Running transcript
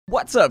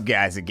What's up,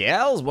 guys and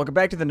gals? Welcome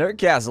back to the Nerd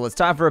Castle. It's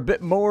time for a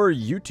bit more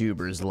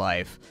YouTuber's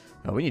life.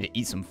 Oh, we need to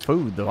eat some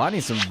food, though. I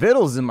need some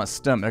vittles in my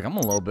stomach. I'm a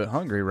little bit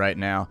hungry right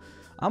now.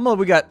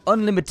 We got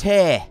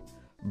unlimited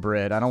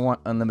bread. I don't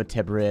want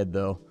unlimited bread,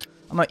 though.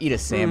 I'm gonna eat a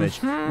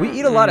sandwich. We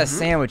eat a lot of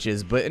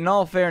sandwiches, but in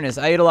all fairness,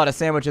 I eat a lot of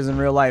sandwiches in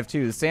real life,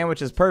 too. The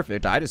sandwich is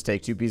perfect. I just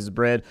take 2 pieces of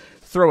bread,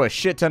 throw a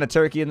shit ton of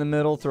turkey in the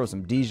middle, throw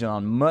some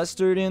Dijon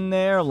mustard in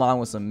there, along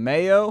with some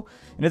mayo,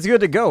 and it's good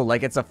to go.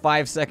 Like, it's a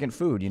 5-second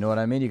food, you know what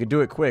I mean? You can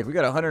do it quick. We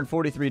got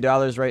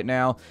 $143 right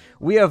now.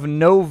 We have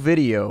no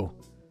video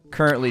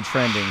currently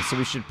trending, so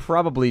we should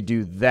probably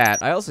do that.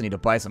 I also need to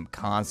buy some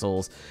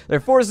consoles. They're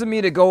forcing me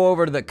to go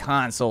over to the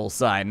console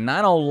side, and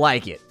I don't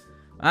like it.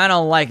 I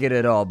don't like it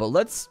at all, but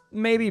let's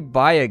maybe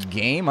buy a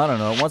game. I don't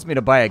know. It wants me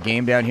to buy a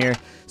game down here.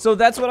 So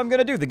that's what I'm going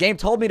to do. The game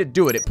told me to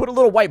do it. It put a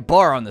little white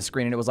bar on the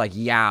screen, and it was like,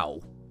 yow.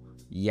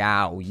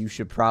 Yow, you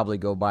should probably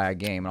go buy a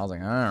game. And I was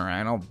like, all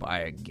right, I'll buy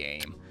a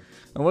game.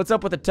 And what's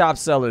up with the top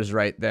sellers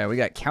right there? We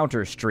got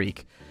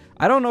Counter-Strike.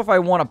 I don't know if I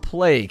want to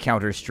play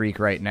Counter-Strike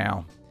right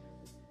now.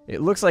 It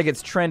looks like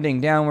it's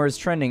trending downwards,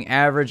 trending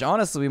average.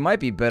 Honestly, we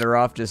might be better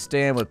off just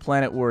staying with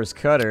Planet Wars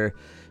Cutter.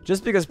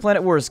 Just because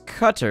Planet Wars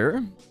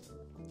Cutter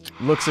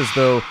looks as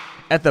though,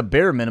 at the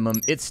bare minimum,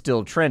 it's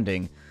still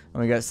trending.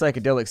 And we got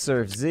Psychedelic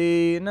Surf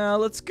Z. Now,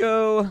 let's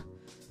go.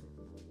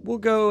 We'll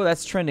go.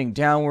 That's trending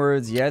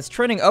downwards. Yeah, it's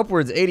trending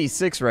upwards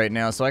 86 right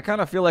now, so I kind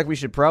of feel like we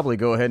should probably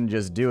go ahead and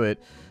just do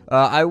it.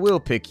 I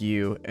will pick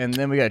you. And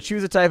then we got to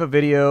choose a type of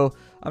video.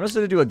 I'm just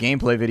going to do a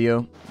gameplay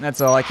video.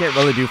 That's all. I can't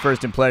really do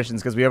first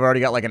impressions because we have already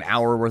got like an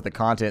hour worth of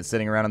content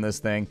sitting around on this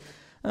thing.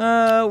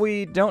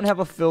 We don't have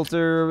a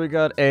filter. We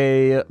got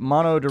a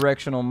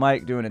mono-directional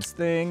mic doing its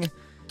thing.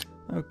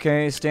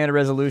 Okay, standard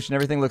resolution,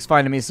 everything looks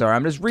fine to me. Sorry,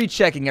 I'm just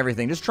rechecking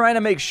everything, just trying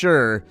to make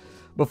sure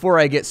before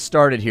I get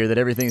started here that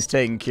everything's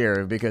taken care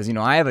of, because, you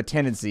know, I have a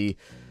tendency.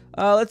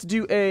 Let's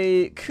do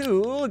a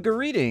cool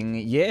greeting.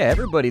 Yeah,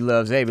 everybody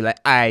loves it. Be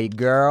like, "Aye,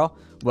 girl,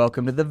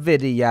 welcome to the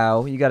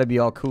video." You gotta be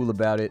all cool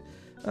about it.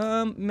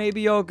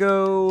 Maybe I'll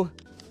go,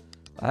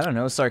 I don't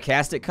know,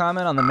 sarcastic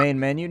comment on the main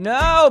menu.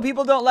 No,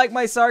 people don't like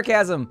my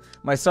sarcasm.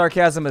 My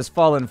sarcasm has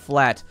fallen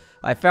flat.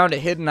 I found a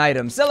hidden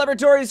item.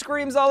 Celebratory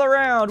screams all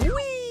around.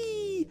 Whee!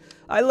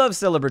 I love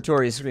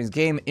celebratory screens.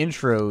 Game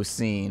intro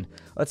scene.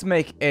 Let's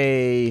make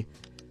a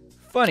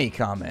funny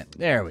comment.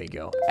 There we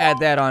go. Add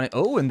that on it.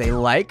 Oh, and they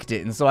liked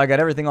it. And so I got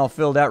everything all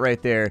filled out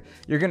right there.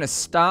 You're going to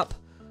stop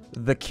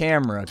the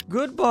camera.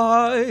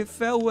 Goodbye.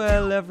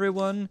 Farewell,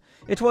 everyone.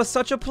 It was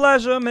such a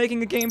pleasure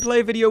making a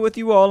gameplay video with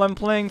you all. I'm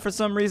playing, for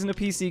some reason, a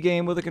PC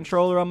game with a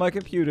controller on my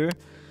computer,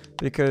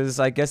 because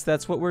I guess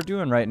that's what we're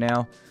doing right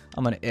now.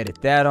 I'm going to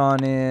edit that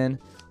on in.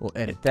 We'll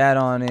edit that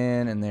on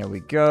in, and there we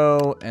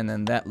go. And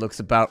then that looks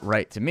about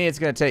right to me. It's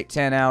going to take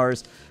 10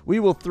 hours. We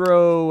will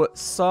throw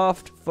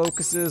soft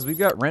focuses. We've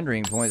got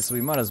rendering points, so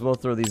we might as well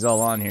throw these all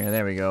on here.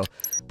 There we go.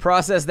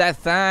 Process that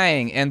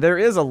thing. And there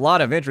is a lot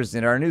of interest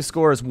in it. Our new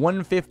score is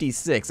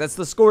 156. That's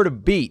the score to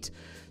beat.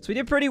 So we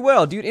did pretty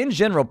well. Dude, in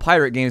general,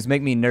 pirate games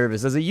make me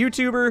nervous. As a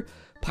YouTuber,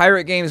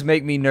 pirate games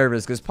make me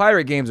nervous because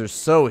pirate games are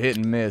so hit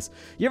and miss.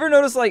 You ever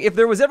notice, like, if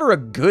there was ever a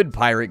good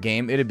pirate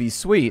game, it'd be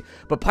sweet.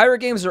 But pirate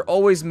games are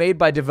always made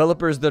by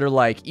developers that are,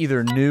 like,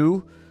 either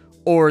new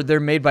or they're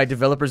made by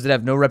developers that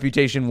have no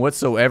reputation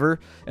whatsoever.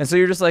 And so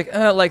you're just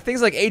like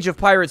things like Age of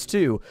Pirates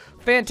 2.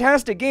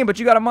 Fantastic game, but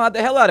you gotta mod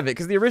the hell out of it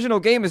because the original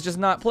game is just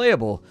not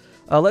playable.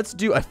 Let's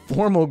do a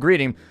formal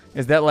greeting.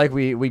 Is that like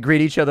we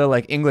greet each other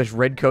like English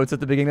redcoats at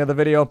the beginning of the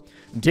video?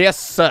 Dear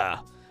sir,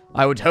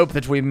 I would hope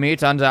that we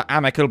meet under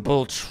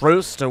amicable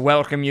truce to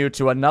welcome you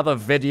to another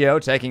video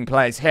taking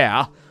place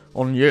here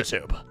on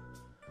YouTube.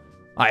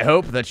 I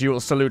hope that you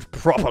will salute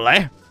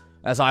properly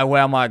as I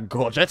wear my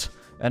gorget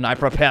and I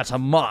prepare to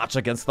march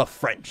against the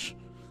French.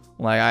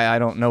 Like, I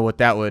don't know what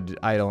that would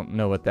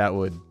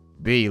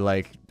be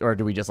like. Or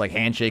do we just like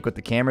handshake with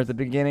the camera at the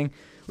beginning?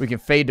 We can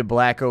fade to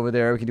black over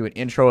there. We can do an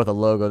intro with a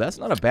logo. That's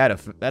not a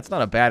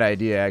bad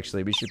idea,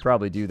 actually. We should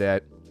probably do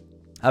that.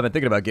 I've been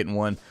thinking about getting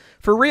one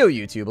for real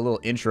YouTube, a little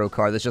intro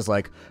card that's just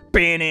like,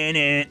 and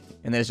then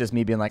it's just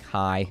me being like,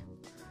 hi.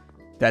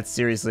 That's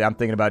seriously, I'm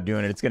thinking about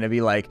doing it. It's gonna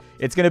be like,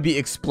 it's gonna be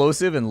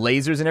explosive and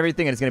lasers and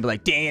everything, and it's gonna be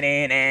like,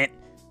 and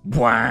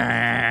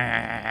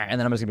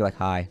then I'm just gonna be like,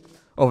 hi,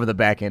 over the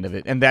back end of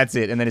it, and that's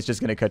it. And then it's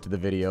just gonna cut to the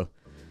video.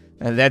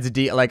 And that's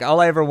like, all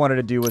I ever wanted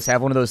to do was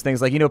have one of those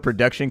things, like, you know,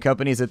 production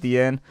companies at the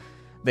end,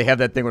 they have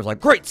that thing where it's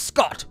like, great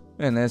Scott!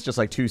 And then it's just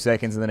like 2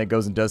 seconds, and then it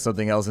goes and does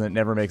something else, and it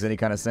never makes any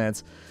kind of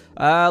sense.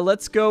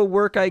 Let's go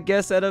work, I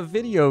guess, at a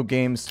video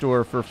game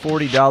store for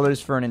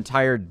 $40 for an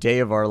entire day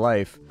of our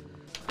life.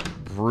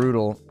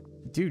 Brutal.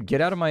 Dude,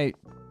 get out of my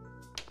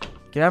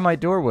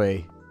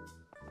doorway.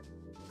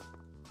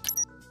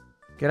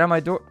 Get out of my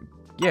door.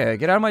 Yeah,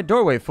 get out of my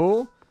doorway,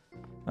 fool.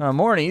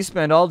 Morning, you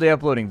spend all day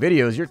uploading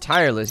videos. You're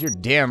tireless. You're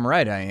damn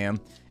right I am.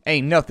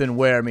 Ain't nothing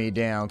wear me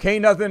down.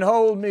 Can't nothing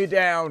hold me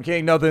down.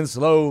 Can't nothing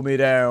slow me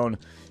down.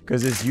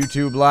 Because it's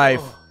YouTube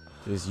life.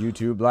 It's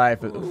YouTube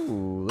life.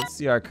 Ooh, let's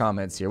see our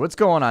comments here. What's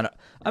going on?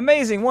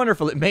 Amazing,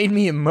 wonderful. It made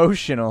me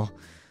emotional.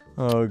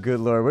 Oh, good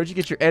lord. Where'd you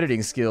get your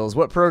editing skills?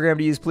 What program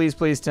to use? Please,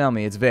 please tell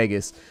me. It's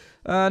Vegas.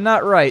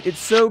 Not right. It's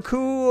so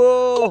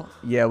cool.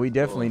 Yeah, we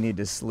definitely need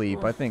to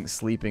sleep. I think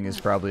sleeping is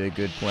probably a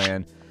good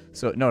plan.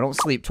 So, no, don't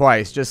sleep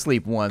twice. Just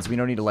sleep once. We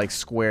don't need to, like,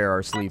 square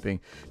our sleeping.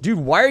 Dude,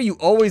 why are you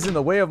always in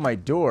the way of my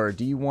door?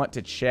 Do you want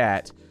to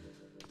chat?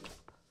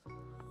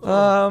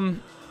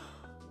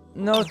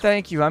 No,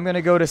 thank you. I'm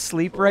gonna go to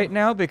sleep right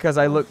now because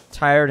I look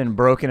tired and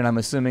broken, and I'm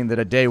assuming that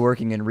a day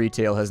working in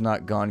retail has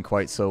not gone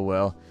quite so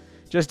well.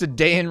 Just a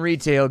day in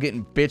retail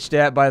getting bitched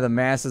at by the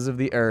masses of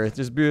the earth.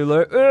 Just being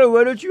like, oh,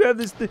 why don't you have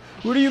this thing?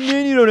 What do you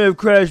mean you don't have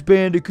Crash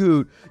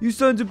Bandicoot? You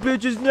sons of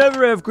bitches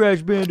never have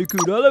Crash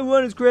Bandicoot. All I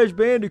want is Crash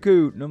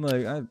Bandicoot. And I'm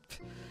like,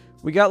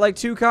 we got like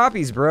 2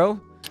 copies, bro.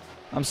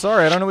 I'm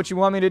sorry, I don't know what you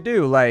want me to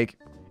do. Like,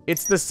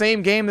 it's the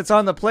same game that's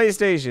on the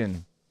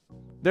PlayStation.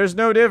 There's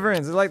no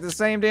difference. It's like the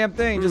same damn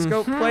thing. Just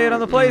go play it on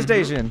the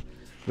PlayStation.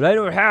 But I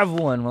don't have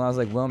one. Well, I was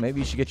like, well,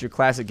 maybe you should get your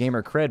classic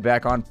gamer cred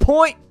back on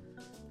point.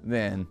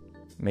 Then,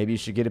 maybe you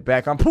should get it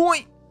back on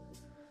point.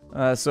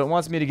 So it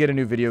wants me to get a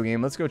new video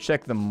game. Let's go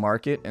check the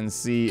market and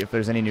see if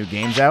there's any new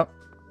games out.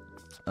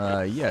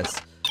 Yes.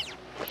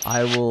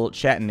 I will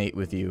chat-nate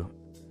with you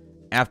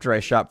after I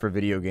shop for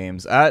video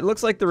games. It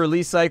looks like the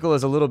release cycle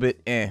is a little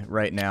bit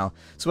right now.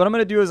 So what I'm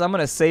going to do is I'm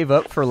going to save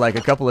up for like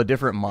a couple of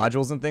different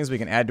modules and things we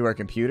can add to our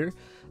computer.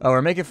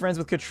 We're making friends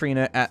with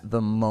Katrina at the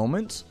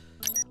moment.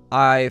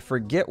 I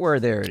forget where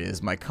there it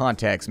is, my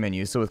contacts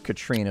menu. So with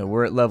Katrina,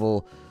 we're at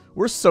level...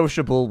 We're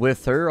sociable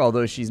with her,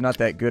 although she's not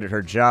that good at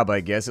her job,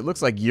 I guess. It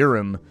looks like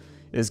Urim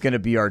is going to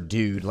be our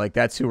dude. Like,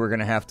 that's who we're going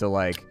to have to,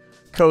 like,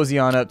 cozy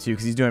on up to,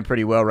 because he's doing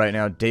pretty well right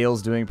now.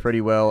 Dale's doing pretty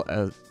well,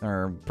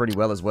 pretty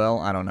well as well.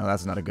 I don't know.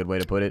 That's not a good way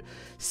to put it.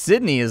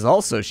 Sydney is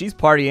also, she's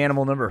party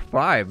animal number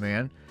 5,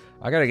 man.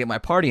 I got to get my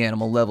party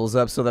animal levels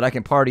up so that I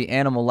can party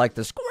animal like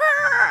the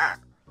squirrel.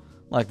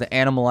 Like the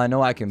animal I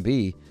know I can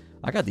be.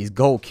 I got these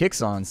gold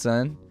kicks on,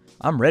 son.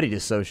 I'm ready to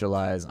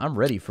socialize. I'm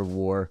ready for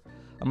war.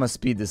 I'm going to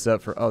speed this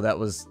up for... Oh, that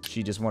was...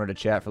 She just wanted to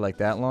chat for like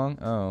that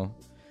long? Oh.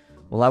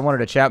 Well, I wanted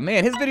to chat...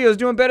 Man, his video is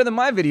doing better than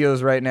my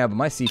videos right now, but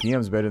my CPM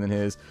is better than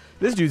his.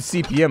 This dude's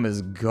CPM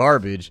is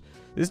garbage.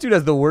 This dude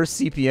has the worst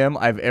CPM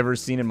I've ever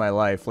seen in my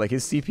life. Like,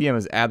 his CPM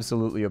is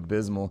absolutely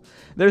abysmal.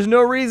 There's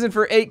no reason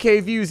for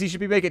 8K views he should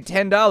be making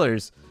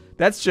 $10.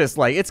 That's just,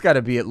 like... It's got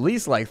to be at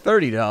least, like,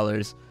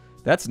 $30.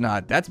 That's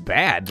not... That's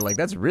bad. Like,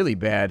 that's really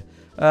bad.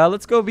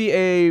 Let's go be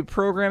a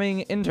programming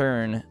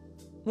intern.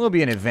 We'll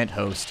be an event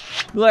host.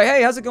 Be like,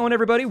 hey, how's it going,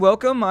 everybody?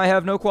 Welcome. I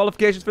have no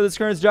qualifications for this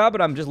current job,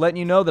 but I'm just letting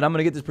you know that I'm going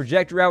to get this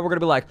projector out. We're going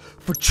to be like,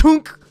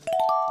 for-chunk!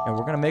 And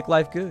we're going to make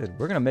life good.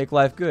 We're going to make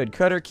life good.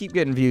 Cutter, keep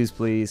getting views,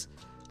 please.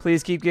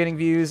 Please keep getting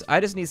views. I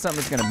just need something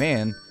that's going to,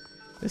 man.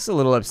 This is a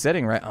little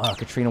upsetting, right? Oh,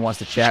 Katrina wants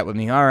to chat with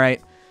me. All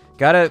right.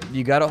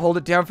 You gotta hold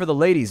it down for the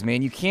ladies,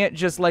 man. You can't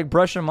just, like,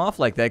 brush them off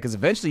like that, because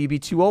eventually you'd be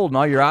too old, and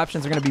all your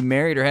options are going to be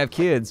married or have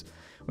kids.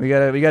 We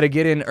gotta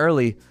get in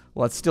early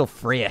while it's still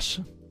fresh.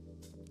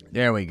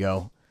 There we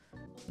go.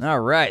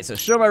 Alright, so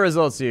show my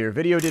results here.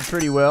 Video did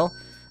pretty well.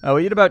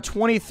 We did about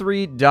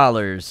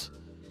 $23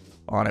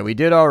 on it. We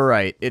did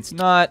alright. It's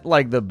not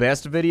like the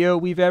best video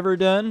we've ever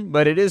done,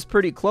 but it is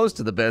pretty close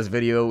to the best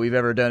video we've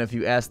ever done if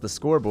you ask the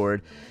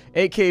scoreboard.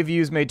 8K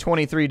views made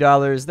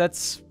 $23.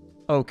 That's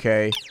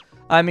okay.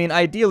 I mean,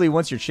 ideally,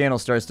 once your channel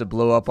starts to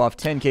blow up off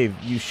 10K,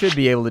 you should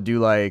be able to do,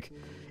 like,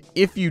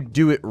 if you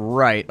do it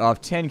right,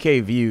 off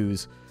 10K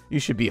views, you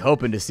should be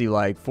hoping to see,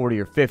 like, 40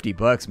 or 50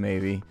 bucks,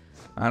 maybe.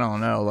 I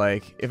don't know,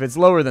 like, if it's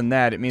lower than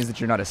that, it means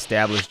that you're not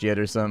established yet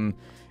or something,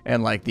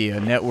 and, like, the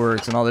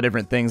networks and all the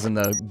different things in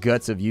the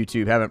guts of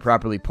YouTube haven't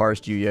properly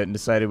parsed you yet and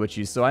decided what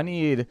you... So I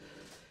need...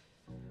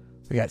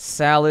 We got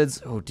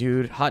salads. Oh,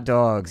 dude, hot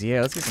dogs.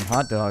 Yeah, let's get some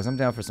hot dogs. I'm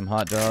down for some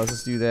hot dogs.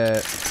 Let's do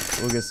that.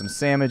 We'll get some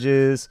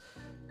sandwiches.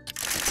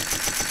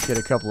 Get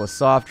a couple of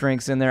soft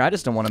drinks in there. I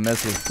just don't want to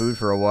mess with food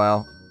for a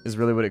while, is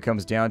really what it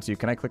comes down to.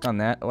 Can I click on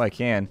that? Oh, I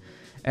can.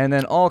 And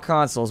then all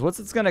consoles. What's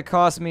it going to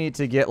cost me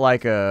to get,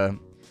 like, a...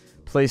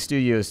 Play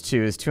Studios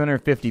 2 is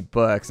 250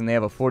 bucks, and they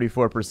have a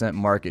 44%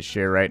 market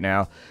share right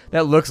now.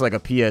 That looks like a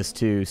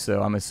PS2,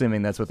 so I'm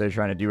assuming that's what they're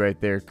trying to do right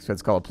there, so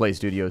it's called Play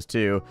Studios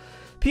 2.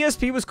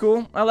 PSP was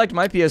cool. I liked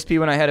my PSP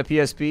when I had a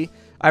PSP.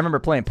 I remember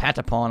playing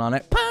Patapon on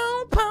it.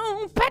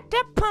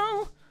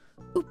 Patapon.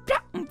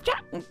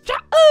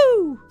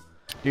 Ooh.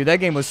 Dude,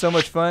 that game was so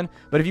much fun,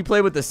 but if you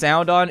play with the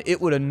sound on,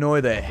 it would annoy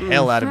the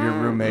hell out of your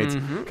roommates,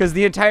 because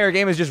the entire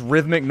game is just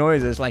rhythmic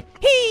noises, like,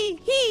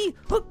 hee,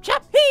 hoop,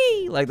 chop,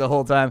 hee, like the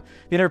whole time.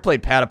 If you never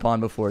played Patapon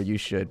before, you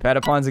should.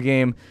 Patapon's a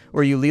game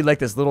where you lead, like,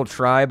 this little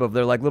tribe of,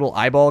 they're, like, little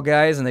eyeball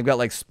guys, and they've got,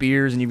 like,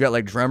 spears, and you've got,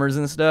 like, drummers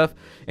and stuff,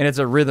 and it's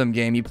a rhythm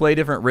game. You play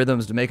different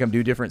rhythms to make them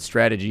do different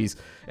strategies,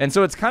 and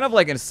so it's kind of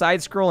like a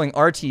side-scrolling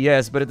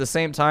RTS, but at the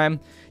same time,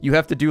 you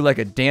have to do, like,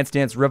 a Dance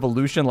Dance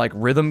Revolution, like,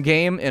 rhythm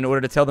game in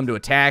order to tell them to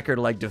attack or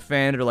to, like,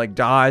 defend or, like,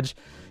 dodge.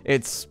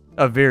 It's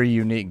a very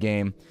unique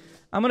game.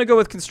 I'm gonna go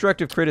with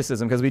constructive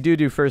criticism, because we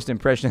do first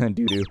impression and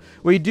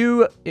we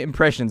do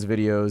impressions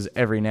videos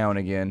every now and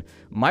again.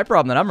 My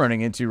problem that I'm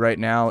running into right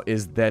now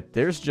is that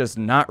there's just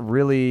not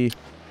really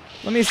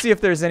Let me see if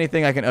there's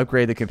anything I can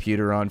upgrade the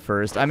computer on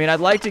first. I mean, I'd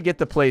like to get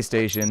the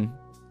PlayStation.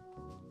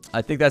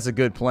 I think that's a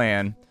good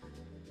plan.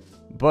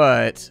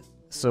 But,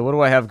 so what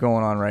do I have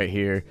going on right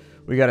here?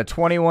 We got a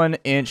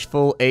 21-inch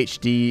full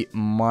HD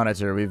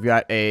monitor. We've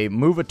got a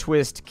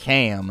Move-A-Twist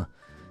cam.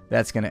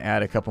 That's going to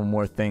add a couple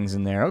more things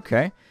in there.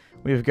 Okay.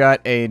 We've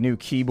got a new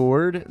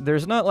keyboard.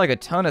 There's not like a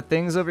ton of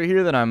things over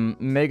here that I'm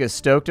mega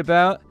stoked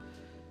about.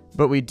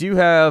 But we do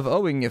have,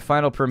 oh, we can get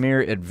Final Premiere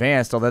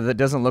Advanced, although that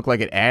doesn't look like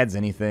it adds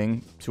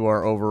anything to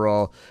our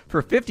overall.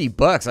 For 50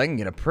 bucks, I can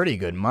get a pretty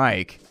good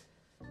mic.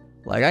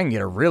 Like, I can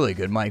get a really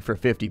good mic for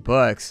 50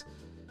 bucks.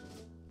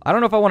 I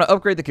don't know if I want to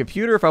upgrade the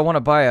computer, if I want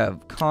to buy a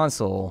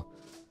console.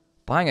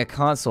 Buying a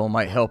console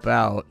might help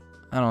out.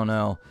 I don't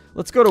know.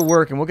 Let's go to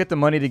work and we'll get the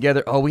money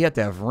together. Oh, we have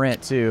to have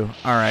rent too.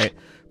 All right.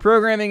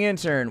 Programming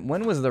intern.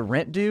 When was the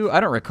rent due?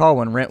 I don't recall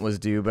when rent was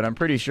due, but I'm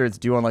pretty sure it's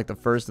due on like the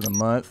 1st of the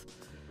month.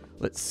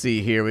 Let's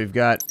see here. We've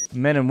got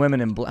men and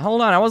women in black.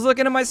 Hold on. I was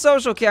looking at my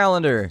social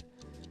calendar.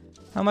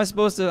 How am I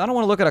supposed to? I don't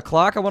want to look at a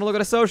clock. I want to look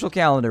at a social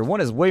calendar. One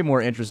is way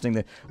more interesting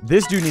than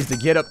this dude needs to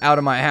get up out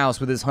of my house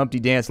with his Humpty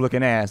Dance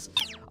looking ass.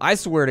 I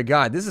swear to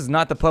God, this is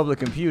not the public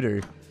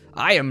computer.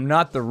 I am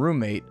not the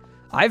roommate.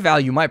 I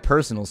value my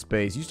personal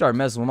space. You start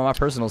messing with my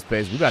personal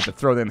space, we got to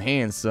throw them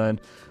hands, son.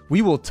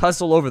 We will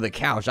tussle over the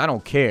couch. I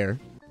don't care.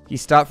 He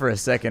stopped for a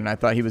second, and I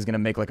thought he was going to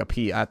make like a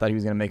pee. I thought he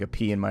was going to make a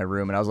pee in my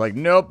room, and I was like,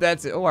 nope,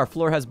 that's it. Oh, our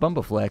floor has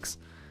Bumbaflex.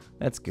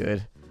 That's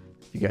good.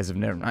 You guys have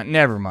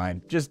never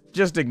mind.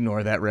 Just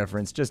ignore that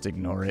reference. Just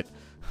ignore it.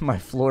 My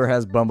floor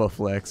has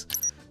Bumbaflex.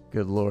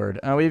 Good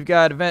lord. We've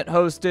got event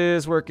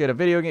hostess, work at a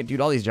video game.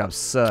 Dude, all these jobs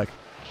suck.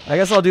 I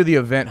guess I'll do the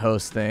event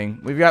host thing.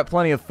 We've got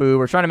plenty of food.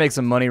 We're trying to make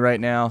some money right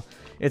now.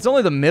 It's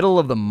only the middle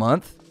of the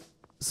month,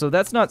 so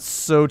that's not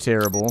so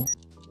terrible.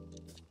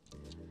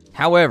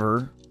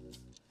 However,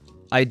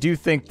 I do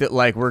think that,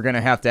 like, we're going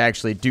to have to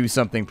actually do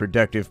something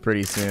productive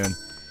pretty soon.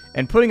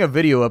 And putting a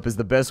video up is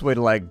the best way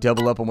to, like,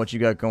 double up on what you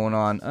got going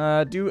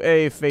on. Do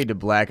a fade to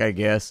black, I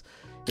guess.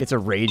 It's a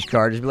rage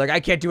card. Just be like,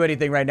 I can't do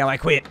anything right now. I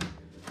quit.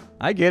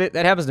 I get it.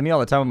 That happens to me all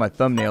the time with my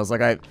thumbnails.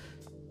 Like,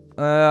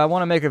 I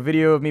want to make a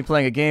video of me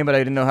playing a game, but I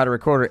didn't know how to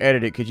record or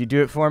edit it. Could you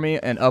do it for me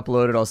and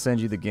upload it? I'll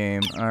send you the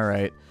game. All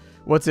right.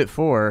 What's it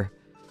for?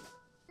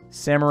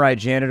 Samurai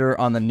Janitor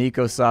on the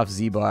NicoSoft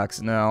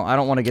Z-Box. No, I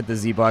don't want to get the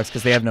Z-Box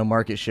because they have no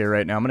market share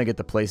right now. I'm going to get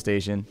the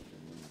PlayStation.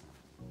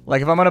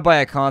 Like, if I'm going to buy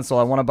a console,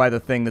 I want to buy the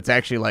thing that's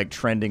actually, like,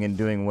 trending and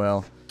doing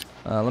well.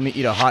 Let me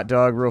eat a hot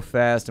dog real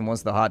fast, and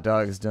once the hot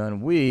dog is done,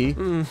 we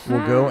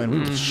will go and we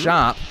will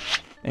shop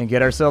and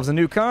get ourselves a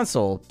new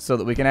console so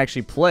that we can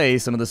actually play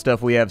some of the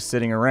stuff we have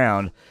sitting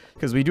around.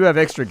 Because we do have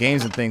extra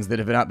games and things that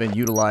have not been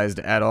utilized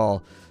at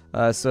all.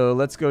 So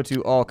let's go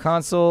to all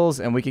consoles,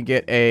 and we can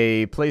get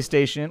a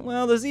PlayStation.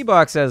 Well, the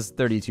Z-Box has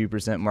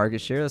 32% market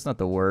share. That's not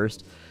the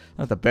worst.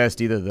 Not the best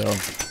either, though.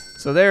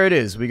 So there it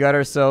is. We got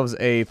ourselves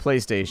a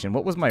PlayStation.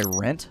 What was my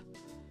rent?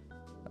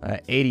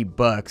 80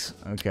 bucks.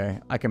 Okay,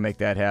 I can make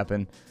that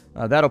happen.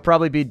 That'll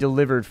probably be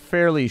delivered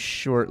fairly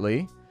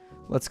shortly.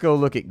 Let's go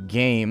look at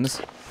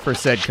games for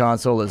said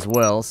console as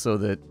well, so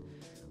that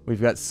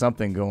we've got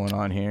something going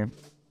on here.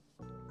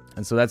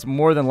 And so that's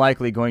more than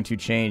likely going to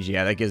change.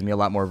 Yeah, that gives me a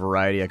lot more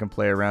variety I can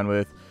play around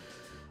with.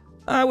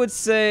 I would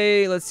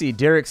say, let's see,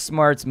 Derek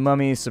Smart's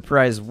Mummy,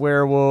 Surprise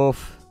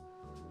Werewolf.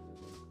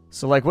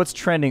 So, like, what's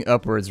trending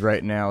upwards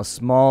right now?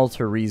 Small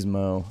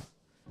Turismo.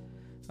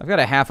 I've got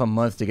a half a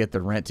month to get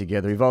the rent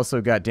together. We've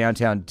also got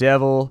Downtown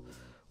Devil.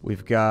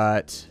 We've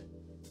got...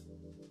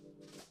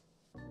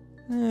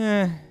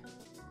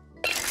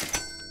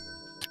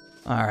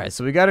 Alright,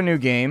 so we got a new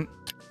game.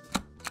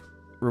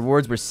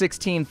 Rewards were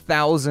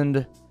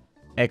 16,000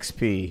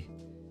 XP.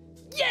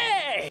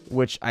 Yay!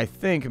 Which I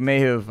think may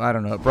have, I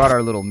don't know, brought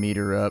our little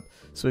meter up.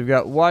 So we've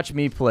got Watch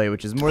Me Play,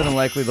 which is more than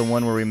likely the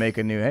one where we make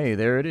a new, hey,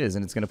 there it is.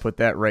 And it's going to put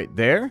that right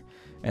there.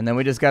 And then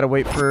we just got to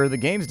wait for the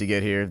games to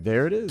get here.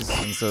 There it is.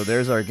 And so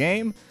there's our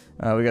game.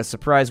 We got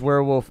Surprise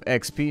Werewolf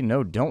XP.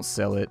 No, don't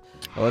sell it.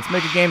 Well, let's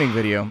make a gaming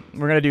video.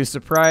 We're going to do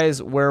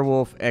Surprise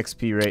Werewolf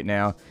XP right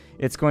now.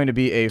 It's going to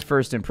be a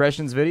first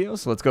impressions video.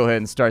 So let's go ahead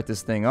and start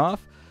this thing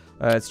off.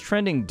 It's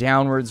trending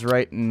downwards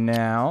right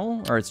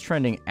now, or it's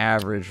trending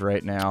average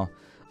right now.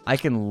 I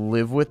can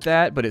live with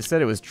that, but it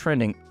said it was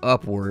trending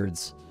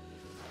upwards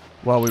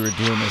while we were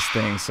doing this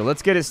thing. So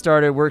let's get it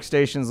started.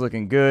 Workstation's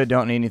looking good.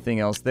 Don't need anything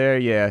else there.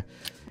 Yeah,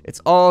 it's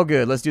all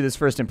good. Let's do this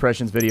first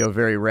impressions video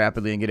very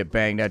rapidly and get it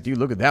banged out. Dude,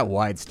 look at that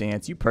wide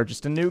stance. You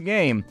purchased a new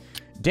game.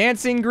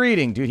 Dancing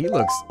Greeting. Dude, he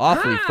looks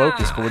awfully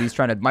focused for what he's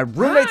trying to... My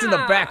roommate's in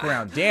the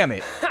background. Damn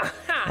it.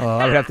 Oh,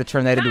 I would have to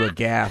turn that into a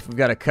gaff. We've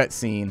got a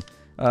cutscene.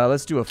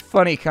 Let's do a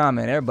funny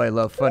comment. Everybody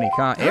love funny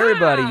comments.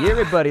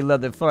 Everybody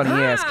love the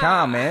funny-ass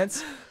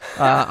comments.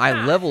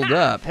 I leveled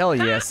up. Hell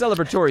yeah.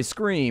 Celebratory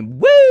scream.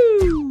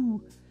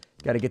 Woo!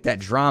 Got to get that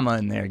drama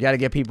in there. Got to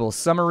get people a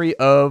summary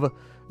of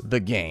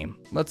the game.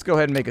 Let's go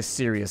ahead and make a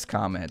serious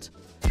comment.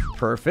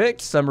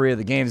 Perfect. Summary of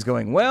the game's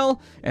going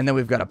well. And then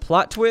we've got a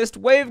plot twist.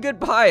 Wave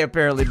goodbye,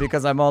 apparently,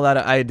 because I'm all out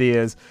of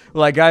ideas.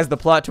 Like, guys, the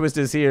plot twist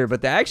is here.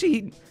 But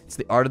it's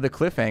the art of the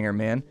cliffhanger,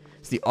 man.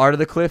 It's the art of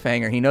the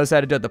cliffhanger. He knows how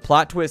to do it. The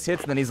plot twist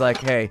hits, and then he's like,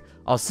 hey,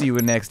 I'll see you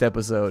in next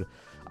episode.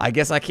 I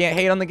guess I can't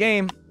hate on the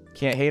game.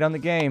 Can't hate on the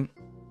game.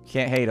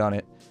 Can't hate on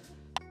it.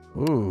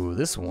 Ooh,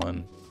 this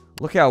one.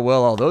 Look how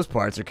well all those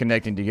parts are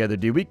connecting together,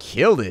 dude. We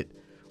killed it.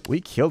 We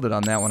killed it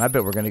on that one. I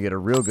bet we're going to get a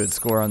real good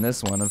score on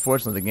this one.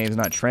 Unfortunately, the game's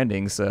not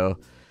trending, so...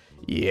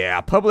 yeah,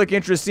 public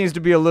interest seems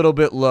to be a little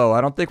bit low. I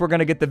don't think we're going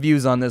to get the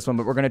views on this one,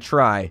 but we're going to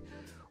try.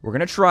 We're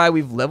going to try.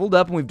 We've leveled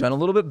up, and we've done a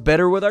little bit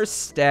better with our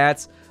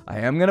stats. I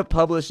am going to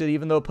publish it,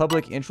 even though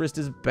public interest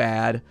is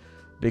bad.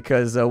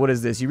 Because, what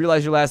is this? You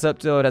realize your last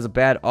upload has a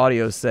bad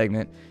audio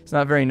segment. It's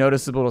not very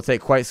noticeable. It'll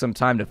take quite some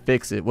time to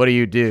fix it. What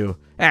do?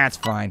 Ah, it's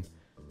fine.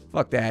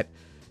 Fuck that.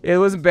 It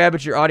wasn't bad,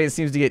 but your audience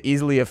seems to get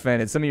easily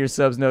offended. Some of your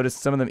subs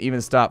noticed, some of them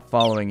even stopped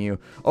following you.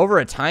 Over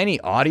a tiny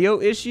audio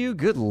issue?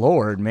 Good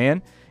lord,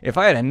 man. If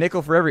I had a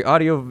nickel for every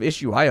audio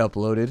issue I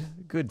uploaded.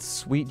 Good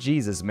sweet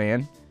Jesus,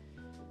 man.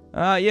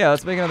 Yeah,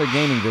 let's make another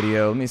gaming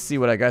video. Let me see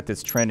what I got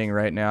that's trending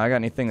right now. I got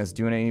anything that's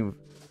doing any...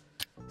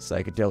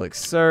 psychedelic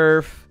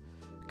surf.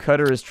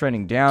 Cutter is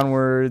trending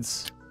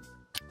downwards.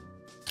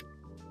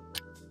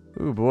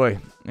 Ooh, boy.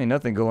 Ain't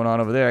nothing going on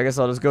over there. I guess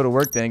I'll just go to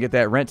work then and get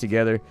that rent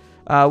together.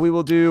 We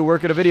will do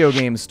work at a video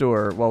game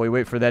store while we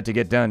wait for that to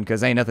get done,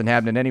 because ain't nothing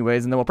happening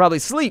anyways, and then we'll probably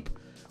sleep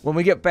when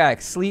we get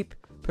back. Sleep,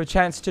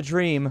 perchance to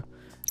dream.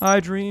 I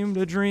dreamed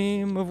a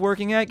dream of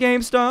working at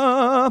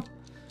GameStop.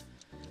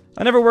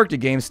 I never worked at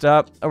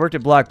GameStop. I worked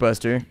at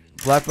Blockbuster.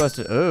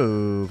 Blockbuster.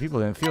 Oh, people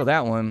didn't feel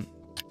that one.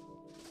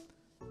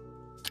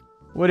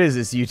 What is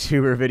this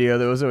YouTuber video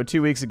that was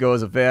 2 weeks ago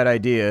was a bad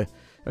idea?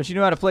 Don't you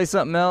know how to play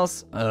something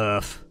else?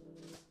 Ugh.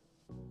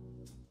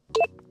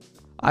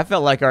 I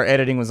felt like our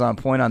editing was on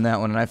point on that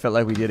one, and I felt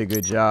like we did a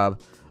good job.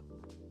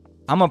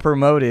 I'm gonna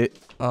promote it.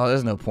 Oh,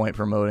 there's no point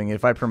promoting it.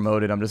 If I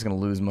promote it, I'm just gonna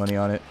lose money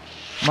on it.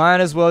 Might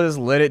as well just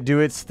let it do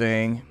its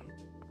thing.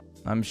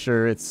 I'm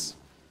sure it's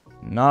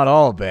not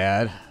all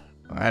bad.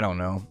 I don't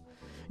know.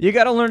 You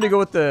gotta learn to go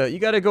with the. You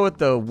gotta go with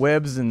the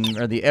webs and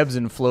or the ebbs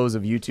and flows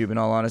of YouTube. In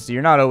all honesty,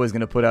 you're not always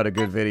gonna put out a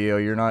good video.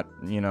 You're not.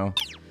 You know.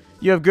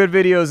 You have good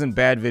videos and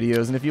bad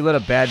videos, and if you let a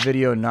bad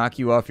video knock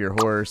you off your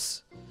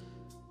horse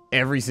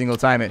every single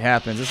time it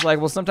happens, it's like,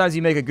 well, sometimes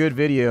you make a good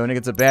video and it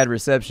gets a bad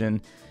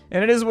reception,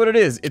 and it is what it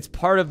is. It's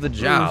part of the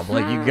job.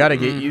 Like, you gotta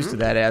get used to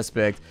that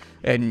aspect,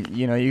 and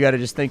you know, you gotta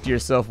just think to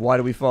yourself, why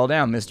do we fall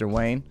down, Mr.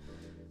 Wayne?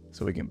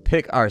 So we can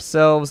pick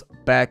ourselves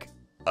back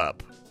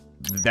up.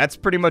 That's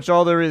pretty much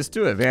all there is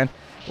to it, man.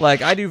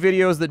 Like, I do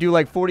videos that do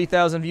like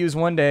 40,000 views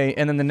one day,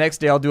 and then the next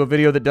day I'll do a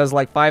video that does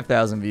like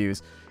 5,000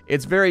 views.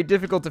 It's very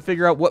difficult to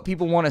figure out what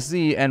people want to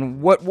see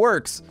and what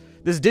works.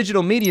 This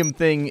digital medium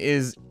thing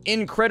is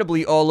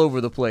incredibly all over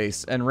the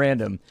place and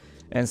random.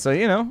 And so,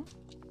 you know,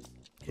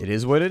 it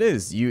is what it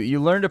is.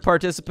 You learn to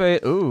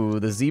participate. Ooh,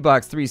 the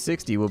ZBox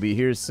 360 will be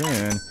here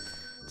soon.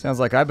 Sounds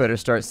like I better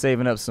start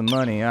saving up some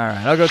money. Alright,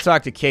 I'll go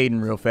talk to Caden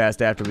real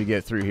fast after we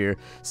get through here.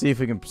 See if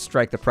we can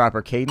strike the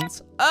proper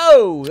cadence.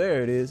 Oh,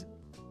 there it is.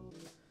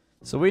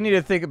 So we need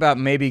to think about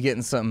maybe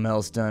getting something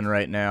else done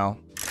right now.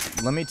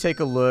 Let me take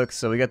a look.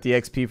 So we got the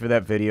XP for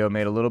that video.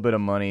 Made a little bit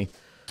of money.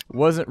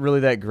 Wasn't really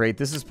that great.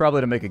 This is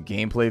probably to make a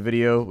gameplay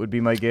video, would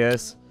be my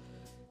guess.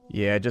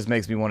 Yeah, it just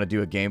makes me want to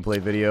do a gameplay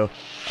video.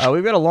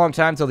 We've got a long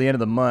time till the end of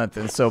the month,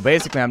 and so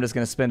basically I'm just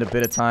going to spend a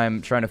bit of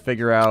time trying to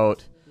figure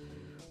out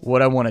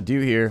what I want to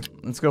do here.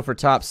 Let's go for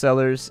top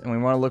sellers, and we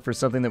want to look for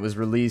something that was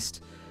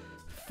released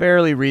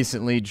fairly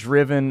recently.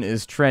 Driven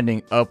is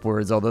trending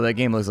upwards, although that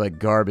game looks like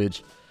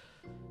garbage.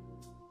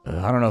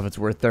 I don't know if it's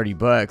worth 30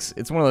 bucks.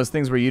 It's one of those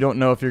things where you don't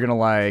know if you're going to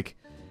like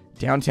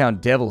Downtown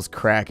Devil's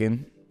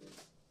cracking.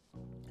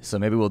 So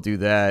maybe we'll do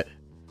that.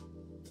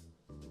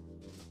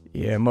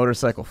 Yeah,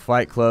 Motorcycle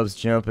Fight Club's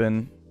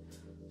jumping.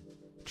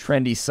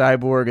 Trendy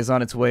Cyborg is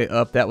on its way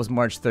up. That was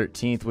March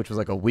 13th, which was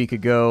like a week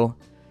ago.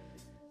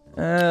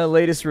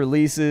 Latest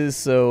releases,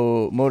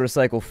 so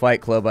Motorcycle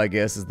Fight Club, I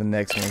guess, is the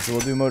next one. So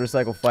we'll do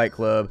Motorcycle Fight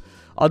Club.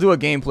 I'll do a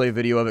gameplay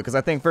video of it, because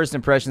I think first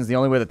impressions, the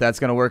only way that that's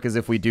going to work is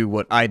if we do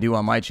what I do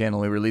on my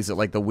channel. We release it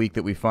like the week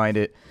that we find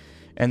it.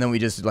 And then we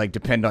just like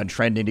depend on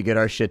trending to get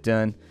our shit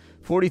done.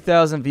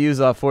 40,000 views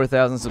off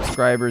 4,000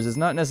 subscribers is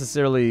not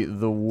necessarily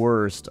the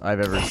worst I've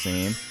ever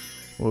seen.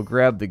 We'll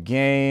grab the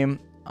game.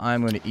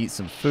 I'm going to eat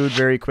some food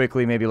very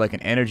quickly, maybe like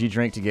an energy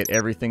drink to get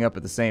everything up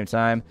at the same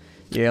time.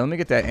 Yeah, let me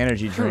get that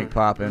energy drink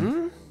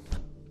popping.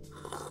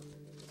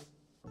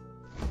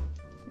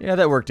 Yeah,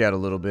 that worked out a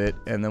little bit.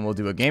 And then we'll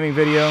do a gaming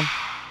video.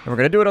 And we're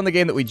going to do it on the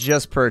game that we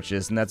just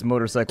purchased, and that's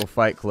Motorcycle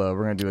Fight Club.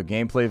 We're going to do a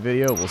gameplay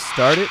video. We'll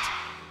start it.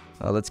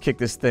 Let's kick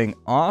this thing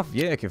off.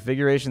 Yeah,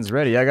 configuration's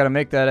ready. I gotta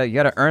make that. You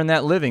gotta earn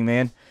that living,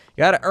 man. You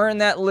gotta earn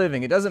that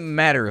living. It doesn't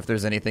matter if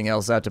there's anything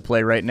else out to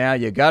play right now.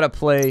 You gotta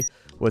play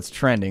what's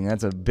trending.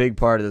 That's a big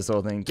part of this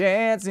whole thing.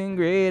 Dancing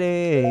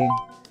greeting.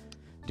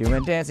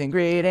 Doing dancing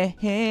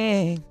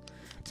greeting.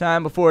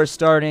 Time before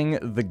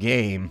starting the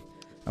game.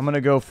 I'm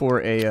gonna go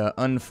for a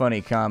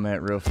unfunny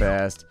comment real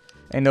fast.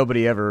 Ain't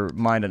nobody ever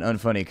mind an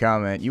unfunny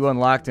comment. You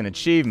unlocked an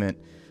achievement.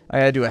 I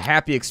had to do a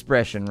happy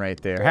expression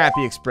right there.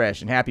 Happy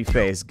expression, happy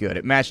face. Good.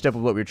 It matched up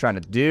with what we were trying to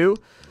do.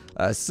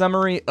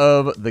 Summary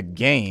of the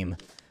game.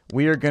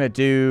 We are going to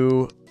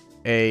do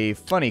a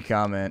funny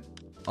comment,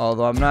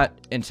 although I'm not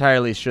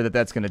entirely sure that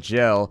that's going to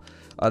gel.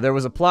 There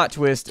was a plot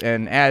twist,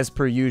 and as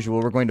per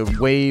usual, we're going to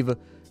wave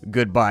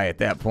goodbye at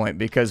that point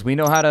because we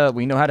know how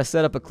to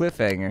set up a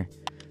cliffhanger.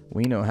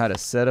 We know how to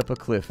set up a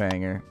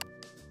cliffhanger.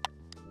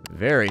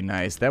 Very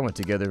nice. That went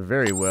together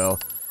very well.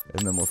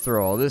 And then we'll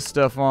throw all this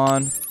stuff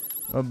on.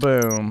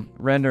 Boom.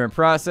 Render and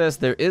process.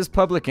 There is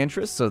public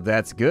interest, so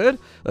that's good.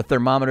 The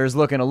thermometer is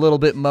looking a little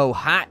bit more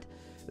hot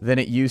than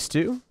it used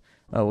to.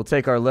 We'll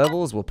take our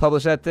levels. We'll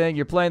publish that thing.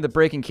 You're playing the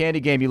breaking candy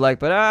game you like,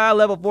 but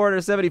level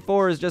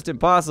 474 is just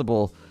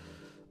impossible.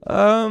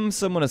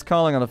 Someone is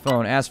calling on the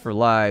phone. Ask for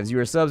lives.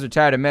 Your subs are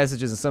tired of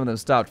messages and some of them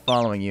stopped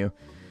following you.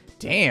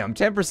 Damn,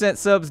 10%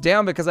 subs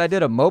down because I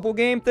did a mobile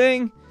game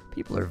thing?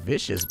 People are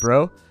vicious,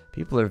 bro.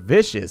 People are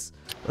vicious.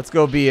 Let's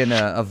go be an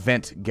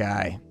event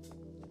guy.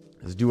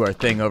 Let's do our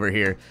thing over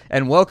here.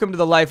 And welcome to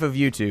the life of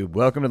YouTube.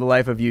 Welcome to the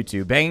life of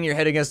YouTube. Banging your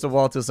head against the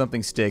wall till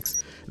something sticks.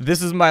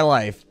 This is my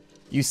life.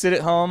 You sit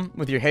at home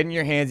with your head in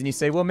your hands and you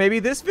say, well, maybe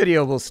this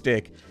video will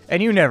stick.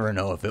 And you never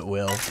know if it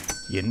will.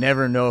 You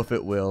never know if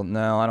it will.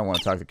 No, I don't want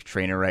to talk to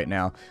Katrina right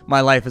now. My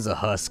life is a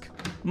husk.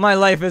 My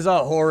life is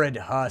a horrid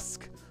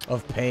husk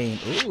of pain.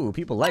 Ooh,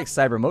 people like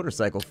Cyber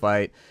Motorcycle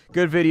Fight.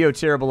 Good video,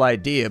 terrible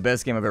idea.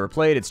 Best game I've ever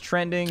played. It's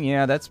trending.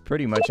 Yeah, that's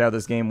pretty much how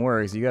this game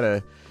works. You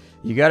gotta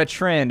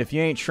trend. If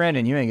you ain't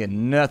trending, you ain't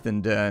getting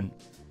nothing done.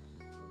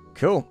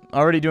 Cool.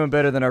 Already doing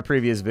better than our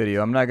previous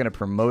video. I'm not going to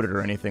promote it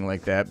or anything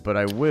like that, but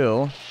I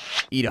will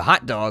eat a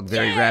hot dog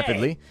very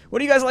rapidly. What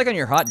do you guys like on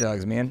your hot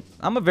dogs, man?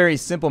 I'm a very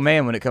simple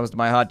man when it comes to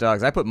my hot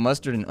dogs. I put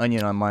mustard and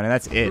onion on mine, and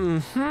that's it.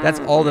 That's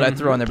all that I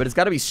throw on there, but it's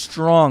got to be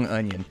strong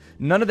onion.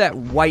 None of that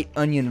white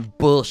onion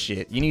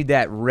bullshit. You need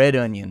that red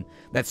onion.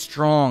 That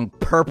strong,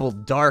 purple,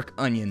 dark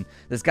onion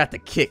that's got the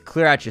kick.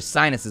 Clear out your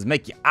sinuses,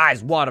 make your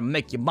eyes water,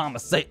 make your mama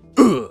say,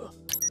 ugh.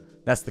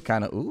 That's the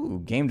kind of, ooh,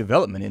 game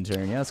development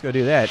intern. Yeah, let's go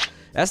do that.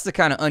 That's the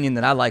kind of onion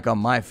that I like on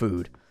my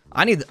food.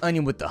 I need the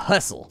onion with the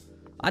hustle.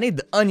 I need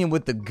the onion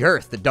with the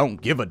girth that don't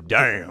give a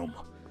damn.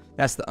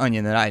 That's the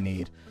onion that I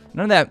need.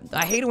 None of that.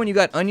 I hate it when you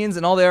got onions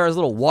and all they are is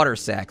little water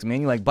sacks,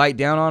 man. You like bite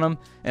down on them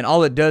and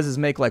all it does is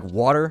make like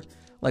water.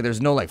 Like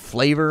there's no like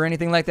flavor or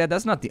anything like that.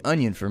 That's not the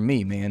onion for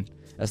me, man.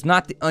 That's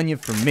not the onion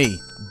for me,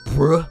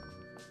 bruh.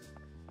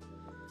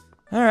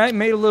 Alright,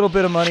 made a little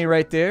bit of money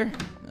right there.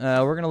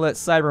 We're going to let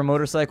Cyber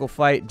Motorcycle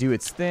Fight do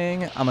its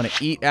thing. I'm going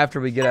to eat after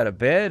we get out of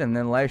bed, and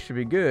then life should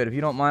be good. If you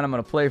don't mind, I'm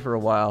going to play for a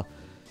while.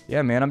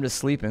 Yeah, man, I'm just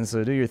sleeping,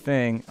 so do your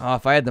thing. Oh,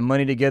 if I had the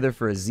money together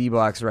for a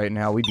Z-Box right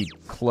now, we'd be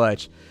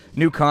clutch.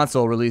 New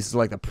console releases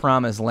like the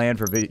promised land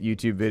for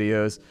YouTube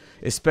videos,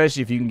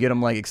 especially if you can get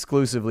them like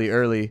exclusively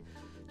early.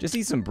 Just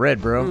eat some bread,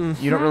 bro.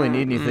 You don't really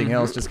need anything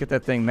else. Just get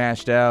that thing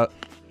mashed out.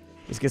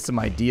 Just get some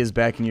ideas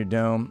back in your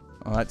dome.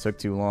 Oh, that took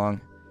too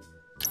long.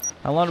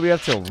 How long do we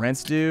have till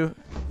rent's due?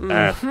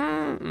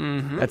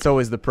 That's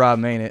always the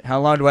problem, ain't it? How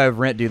long do I have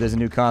rent due? There's a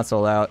new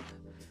console out.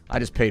 I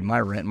just paid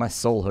my rent. My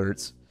soul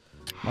hurts.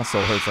 My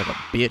soul hurts like a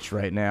bitch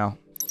right now.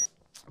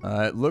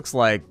 It looks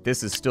like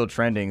this is still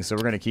trending, so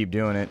we're going to keep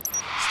doing it.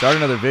 Start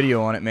another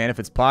video on it, man. If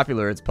it's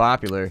popular, it's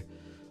popular.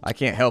 I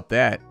can't help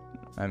that.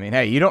 I mean,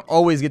 hey, you don't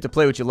always get to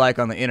play what you like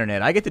on the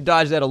internet. I get to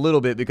dodge that a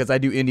little bit because I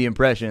do indie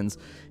impressions.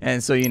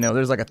 And so, you know,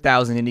 there's like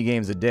 1,000 indie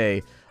games a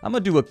day. I'm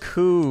going to do a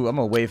coup. I'm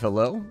going to wave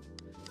hello.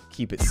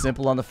 Keep it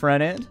simple on the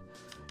front end.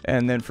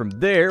 And then from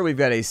there, we've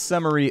got a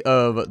summary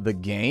of the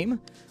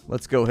game.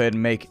 Let's go ahead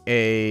and make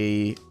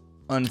a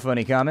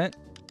unfunny comment.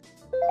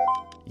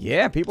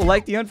 Yeah, people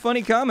like the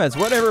unfunny comments.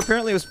 Whatever,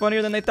 apparently it was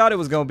funnier than they thought it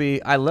was going to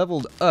be. I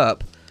leveled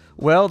up.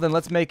 Well, then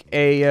let's make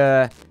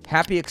a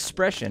happy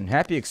expression.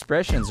 Happy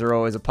expressions are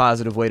always a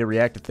positive way to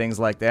react to things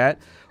like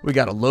that. We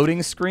got a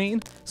loading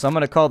screen. So I'm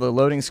going to call the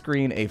loading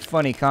screen a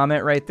funny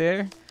comment right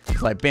there.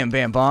 It's like bam,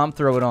 bam, bomb,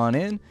 throw it on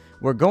in.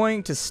 We're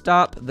going to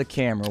stop the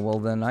camera. Well,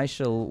 then I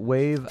shall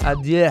wave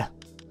adieu.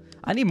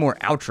 I need more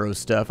outro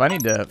stuff. I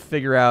need to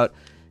figure out,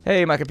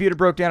 hey, my computer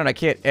broke down and I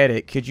can't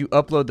edit. Could you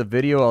upload the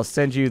video? I'll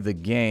send you the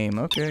game.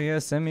 Okay, yeah,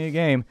 send me a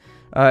game.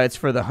 It's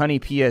for the Honey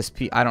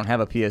PSP. I don't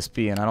have a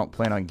PSP and I don't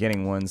plan on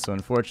getting one, so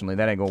unfortunately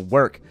that ain't gonna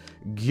work.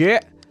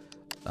 Get,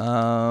 you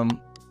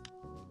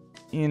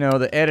know,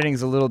 the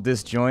editing's a little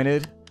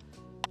disjointed.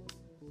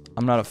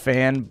 I'm not a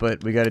fan,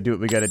 but we gotta do what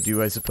we gotta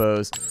do, I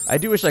suppose. I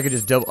do wish I could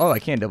just double... Oh, I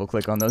can't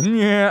double-click on those.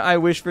 Yeah, I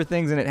wish for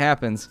things and it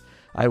happens.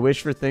 I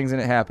wish for things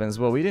and it happens.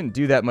 Well, we didn't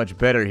do that much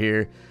better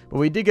here, but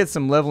we did get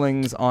some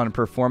levelings on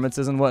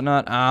performances and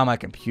whatnot. Ah, my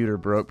computer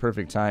broke.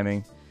 Perfect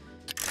timing.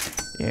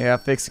 Yeah,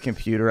 fix the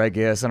computer, I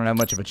guess. I don't have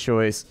much of a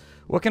choice.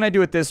 What can I do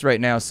with this right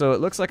now? So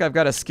it looks like I've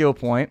got a skill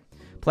point.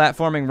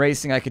 Platforming,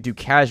 racing, I could do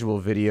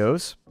casual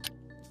videos.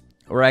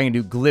 Or I can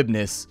do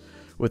glibness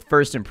with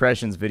first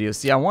impressions videos.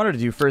 See, I wanted to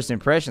do first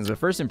impressions, but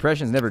first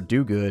impressions never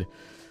do good.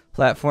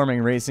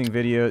 Platforming, racing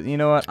videos. You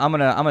know what? I'm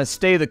gonna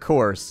stay the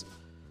course.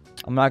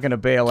 I'm not gonna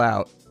bail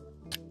out.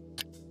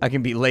 I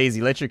can be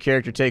lazy. Let your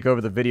character take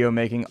over the video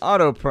making.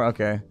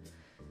 Okay.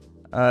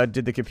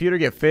 Did the computer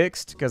get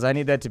fixed? Because I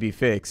need that to be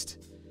fixed.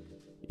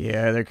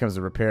 Yeah, there comes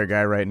the repair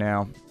guy right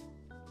now.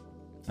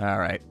 All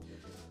right.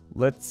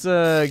 Let's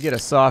get a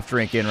soft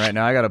drink in right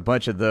now. I got a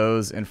bunch of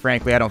those, and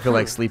frankly, I don't feel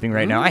like sleeping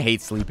right now. I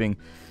hate sleeping.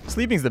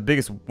 Sleeping's the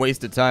biggest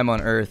waste of time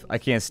on Earth. I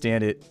can't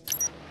stand it.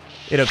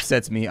 It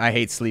upsets me. I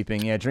hate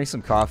sleeping. Yeah, drink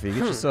some coffee.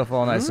 Get yourself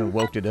all nice and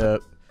woked it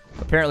up.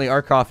 Apparently,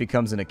 our coffee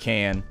comes in a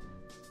can.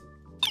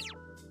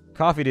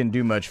 Coffee didn't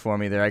do much for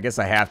me there. I guess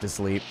I have to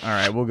sleep. All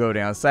right, we'll go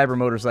down. Cyber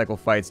Motorcycle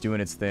Fight's doing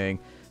its thing.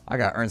 I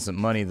gotta earn some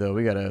money, though.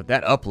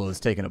 That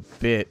upload's taking a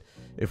bit.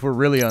 If we're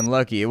really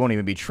unlucky, it won't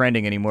even be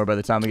trending anymore by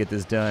the time we get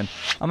this done.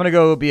 I'm going to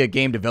go be a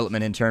game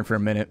development intern for a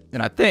minute.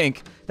 And I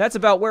think that's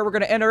about where we're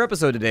going to end our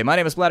episode today. My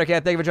name is Splat.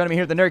 Thank you for joining me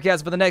here at the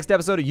Nerdcast for the next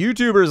episode of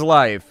YouTuber's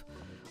Life.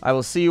 I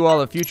will see you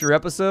all in future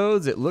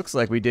episodes. It looks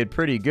like we did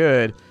pretty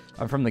good.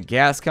 I'm from the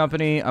gas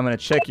company. I'm going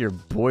to check your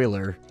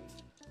boiler.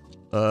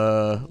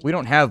 We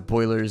don't have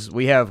boilers.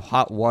 We have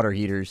hot water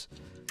heaters.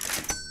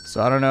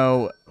 So I don't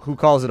know who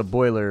calls it a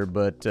boiler,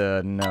 but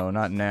no,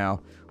 not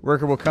now.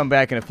 Worker will come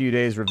back in a few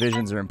days.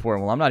 Revisions are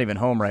important. Well, I'm not even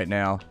home right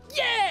now.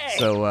 Yay!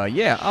 So,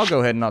 yeah, I'll go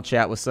ahead and I'll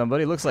chat with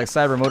somebody. Looks like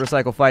Cyber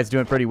Motorcycle Fight's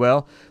doing pretty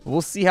well.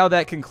 We'll see how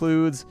that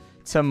concludes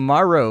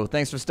tomorrow.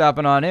 Thanks for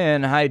stopping on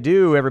in. Hi,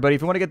 do, everybody.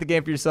 If you want to get the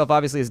game for yourself,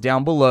 obviously, it's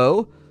down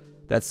below.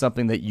 That's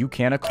something that you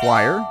can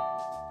acquire.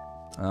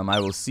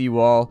 I will see you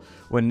all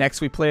when next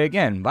we play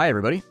again. Bye,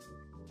 everybody.